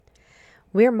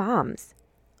We're moms.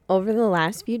 Over the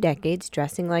last few decades,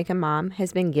 dressing like a mom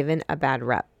has been given a bad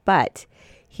rep. But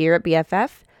here at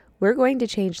BFF, we're going to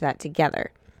change that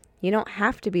together. You don't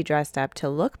have to be dressed up to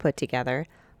look put together.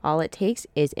 All it takes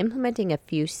is implementing a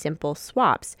few simple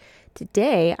swaps.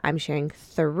 Today, I'm sharing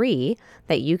 3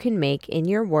 that you can make in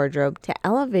your wardrobe to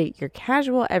elevate your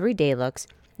casual everyday looks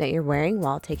that you're wearing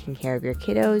while taking care of your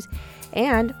kiddos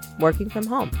and working from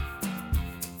home.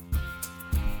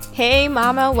 Hey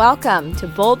mama, welcome to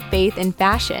Bold Faith in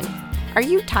Fashion. Are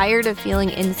you tired of feeling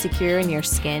insecure in your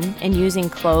skin and using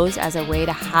clothes as a way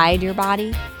to hide your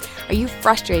body? Are you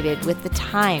frustrated with the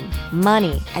time,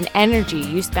 money, and energy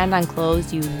you spend on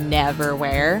clothes you never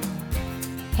wear?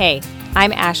 Hey,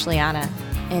 I'm Ashleana,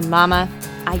 and mama,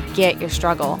 I get your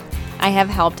struggle. I have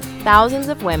helped thousands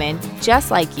of women just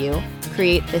like you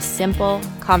create the simple,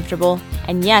 comfortable,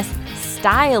 and yes,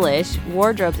 stylish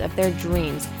wardrobes of their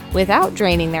dreams without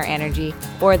draining their energy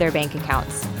or their bank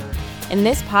accounts. In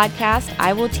this podcast,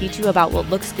 I will teach you about what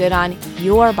looks good on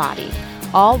your body,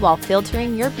 all while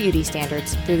filtering your beauty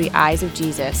standards through the eyes of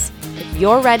Jesus. If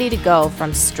you're ready to go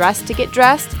from stressed to get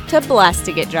dressed to blessed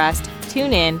to get dressed,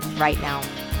 tune in right now.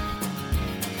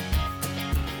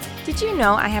 Did you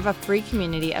know I have a free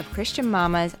community of Christian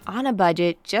mamas on a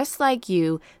budget just like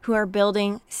you who are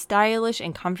building stylish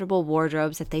and comfortable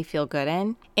wardrobes that they feel good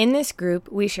in? In this group,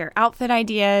 we share outfit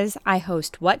ideas, I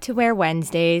host What to Wear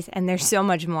Wednesdays, and there's so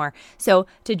much more. So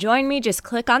to join me, just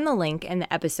click on the link in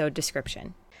the episode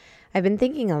description. I've been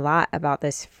thinking a lot about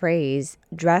this phrase,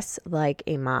 dress like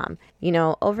a mom. You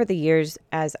know, over the years,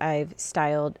 as I've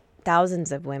styled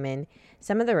thousands of women,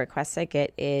 some of the requests I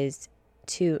get is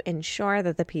to ensure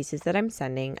that the pieces that I'm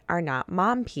sending are not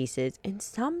mom pieces. And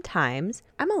sometimes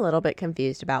I'm a little bit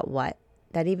confused about what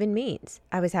that even means.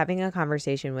 I was having a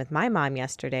conversation with my mom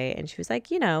yesterday and she was like,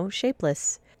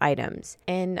 shapeless items.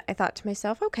 And I thought to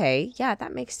myself, okay, yeah,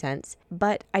 that makes sense.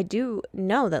 But I do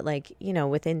know that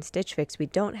within Stitch Fix, we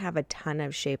don't have a ton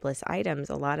of shapeless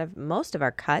items. Most of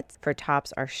our cuts for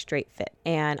tops are straight fit.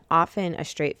 And often a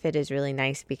straight fit is really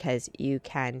nice because you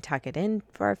can tuck it in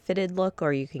for a fitted look,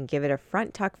 or you can give it a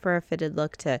front tuck for a fitted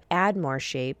look to add more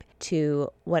shape to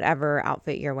whatever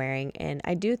outfit you're wearing. And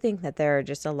I do think that there are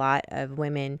just a lot of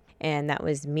women, and that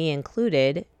was me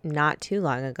included not too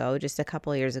long ago, just a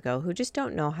couple years ago, who just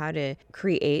don't know how to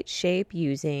create shape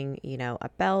using, a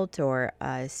belt or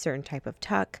a certain type of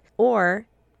tuck. Or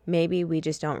maybe we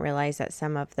just don't realize that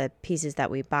some of the pieces that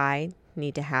we buy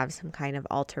need to have some kind of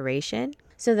alteration.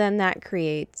 So then that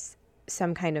creates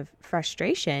some kind of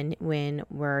frustration when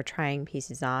we're trying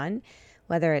pieces on,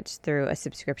 whether it's through a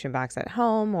subscription box at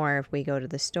home or if we go to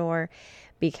the store,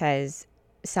 because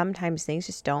sometimes things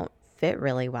just don't fit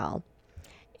really well.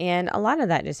 And a lot of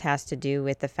that just has to do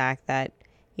with the fact that,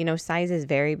 sizes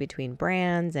vary between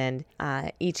brands, and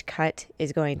each cut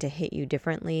is going to hit you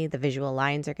differently. The visual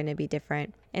lines are going to be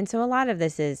different. And so a lot of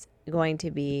this is going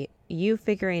to be you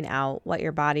figuring out what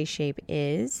your body shape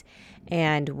is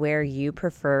and where you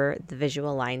prefer the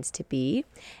visual lines to be.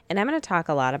 And I'm going to talk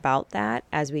a lot about that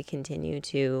as we continue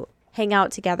to hang out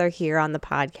together here on the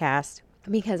podcast,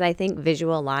 because I think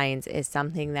visual lines is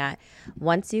something that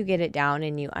once you get it down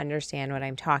and you understand what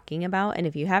I'm talking about, and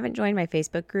if you haven't joined my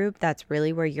Facebook group, that's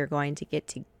really where you're going to get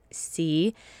to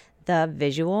see the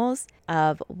visuals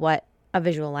of what a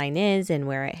visual line is and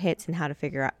where it hits and how to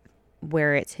figure out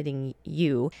where it's hitting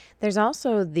you. There's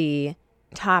also the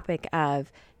topic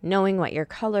of knowing what your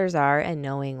colors are and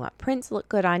knowing what prints look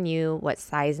good on you, what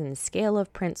size and scale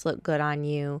of prints look good on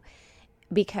you.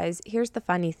 Because here's the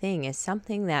funny thing, is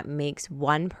something that makes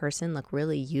one person look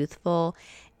really youthful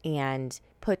and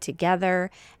put together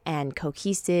and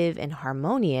cohesive and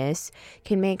harmonious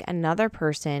can make another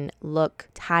person look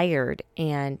tired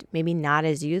and maybe not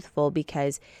as youthful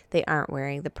because they aren't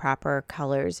wearing the proper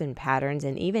colors and patterns,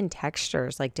 and even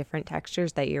textures, like different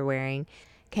textures that you're wearing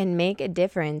can make a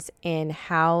difference in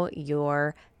how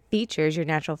your features, your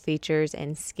natural features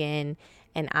and skin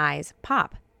and eyes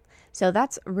pop. So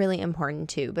that's really important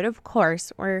too. But of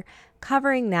course, we're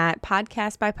covering that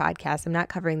podcast by podcast. I'm not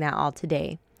covering that all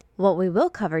today. What we will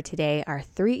cover today are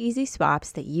 3 easy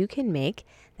swaps that you can make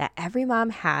that every mom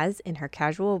has in her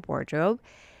casual wardrobe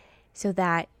so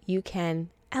that you can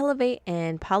elevate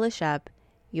and polish up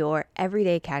your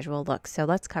everyday casual look. So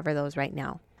let's cover those right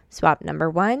now. Swap number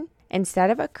 1,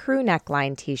 instead of a crew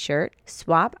neckline t-shirt,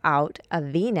 swap out a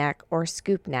V-neck or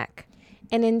scoop neck.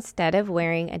 And instead of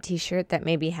wearing a t-shirt that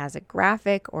maybe has a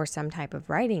graphic or some type of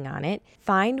writing on it,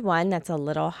 find one that's a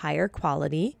little higher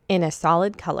quality in a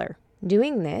solid color.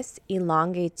 Doing this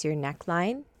elongates your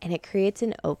neckline and it creates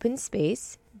an open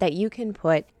space that you can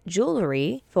put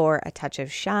jewelry for a touch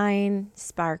of shine,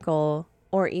 sparkle,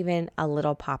 or even a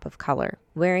little pop of color.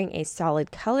 Wearing a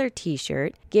solid color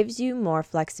t-shirt gives you more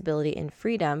flexibility and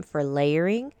freedom for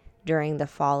layering during the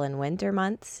fall and winter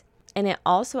months. And it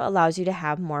also allows you to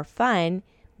have more fun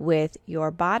with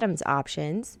your bottoms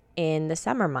options in the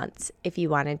summer months. If you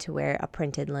wanted to wear a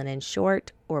printed linen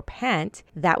short or pant,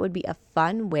 that would be a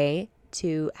fun way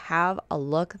to have a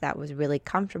look that was really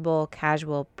comfortable,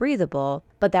 casual, breathable,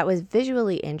 but that was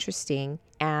visually interesting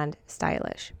and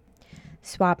stylish.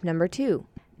 Swap number 2.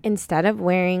 Instead of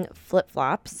wearing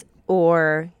flip-flops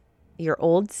or your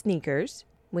old sneakers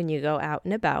when you go out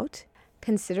and about,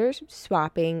 consider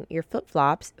swapping your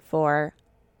flip-flops for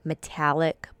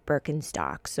metallic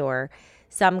Birkenstocks or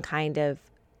some kind of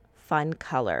fun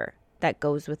color that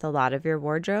goes with a lot of your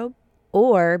wardrobe.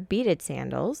 Or beaded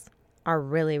sandals are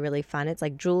really, really fun. It's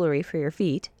like jewelry for your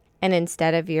feet. And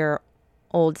instead of your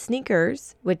old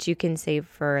sneakers, which you can save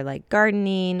for like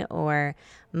gardening or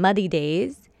muddy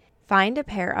days, find a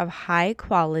pair of high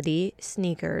quality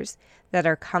sneakers that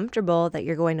are comfortable, that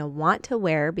you're going to want to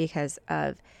wear because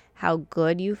of how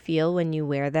good you feel when you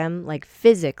wear them, like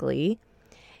physically,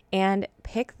 and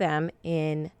pick them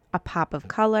in a pop of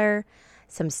color,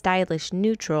 some stylish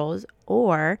neutrals,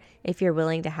 or if you're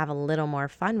willing to have a little more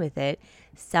fun with it,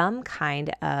 some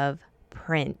kind of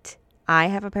print. I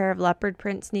have a pair of leopard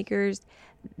print sneakers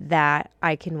that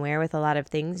I can wear with a lot of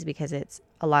things because it's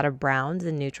a lot of browns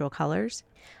and neutral colors.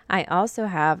 I also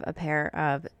have a pair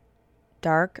of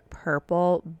dark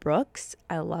purple Brooks.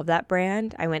 I love that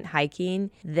brand. I went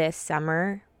hiking this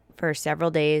summer for several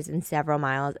days and several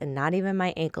miles, and not even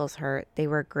my ankles hurt. They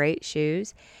were great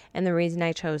shoes. And the reason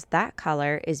I chose that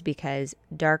color is because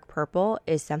dark purple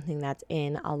is something that's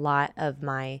in a lot of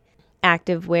my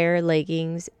activewear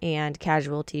leggings and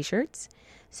casual t-shirts.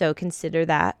 So consider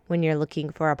that when you're looking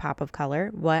for a pop of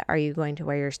color. What are you going to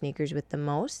wear your sneakers with the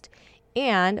most?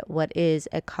 And what is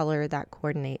a color that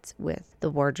coordinates with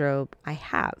the wardrobe I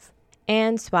have?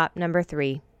 And swap number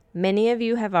 3. Many of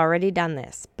you have already done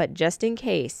this, but just in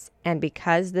case, and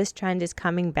because this trend is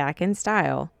coming back in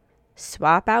style,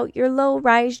 swap out your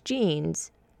low-rise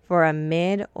jeans for a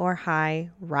mid or high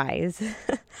rise.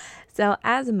 So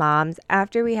as moms,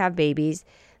 after we have babies,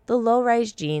 the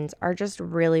low-rise jeans are just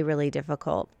really, really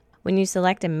difficult. When you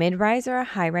select a mid-rise or a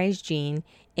high-rise jean,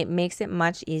 it makes it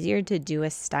much easier to do a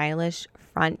stylish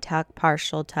front tuck,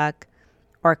 partial tuck,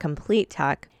 or complete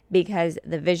tuck because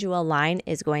the visual line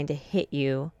is going to hit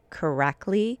you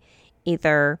correctly,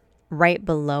 either right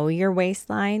below your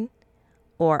waistline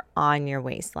or on your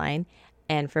waistline.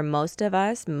 And for most of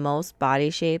us, most body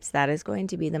shapes, that is going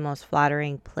to be the most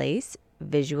flattering place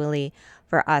visually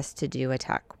for us to do a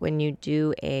tuck. When you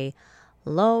do a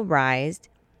low rise,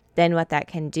 then what that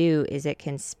can do is it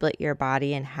can split your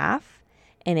body in half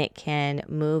and it can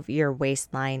move your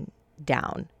waistline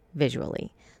down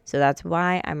visually. So that's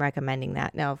why I'm recommending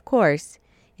that. Now, of course,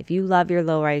 if you love your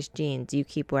low-rise jeans, you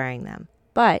keep wearing them.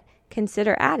 But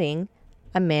consider adding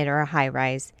a mid or a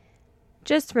high-rise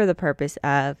just for the purpose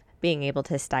of being able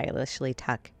to stylishly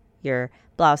tuck your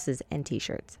blouses and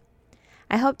t-shirts.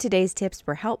 I hope today's tips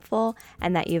were helpful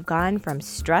and that you've gone from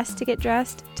stressed to get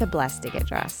dressed to blessed to get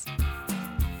dressed.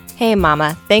 Hey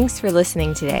mama, thanks for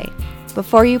listening today.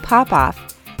 Before you pop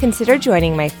off, consider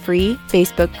joining my free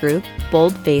Facebook group,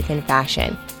 Bold Faith in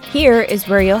Fashion. Here is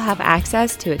where you'll have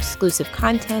access to exclusive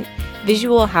content,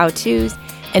 visual how-tos,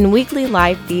 and weekly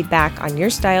live feedback on your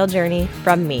style journey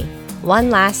from me. One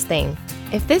last thing.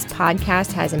 If this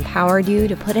podcast has empowered you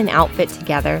to put an outfit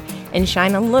together and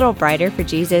shine a little brighter for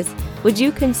Jesus, would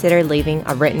you consider leaving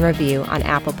a written review on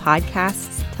Apple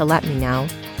Podcasts to let me know?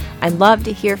 I'd love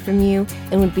to hear from you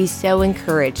and would be so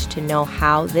encouraged to know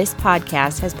how this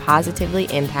podcast has positively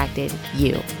impacted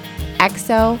you.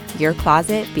 XO, your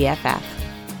closet BFF.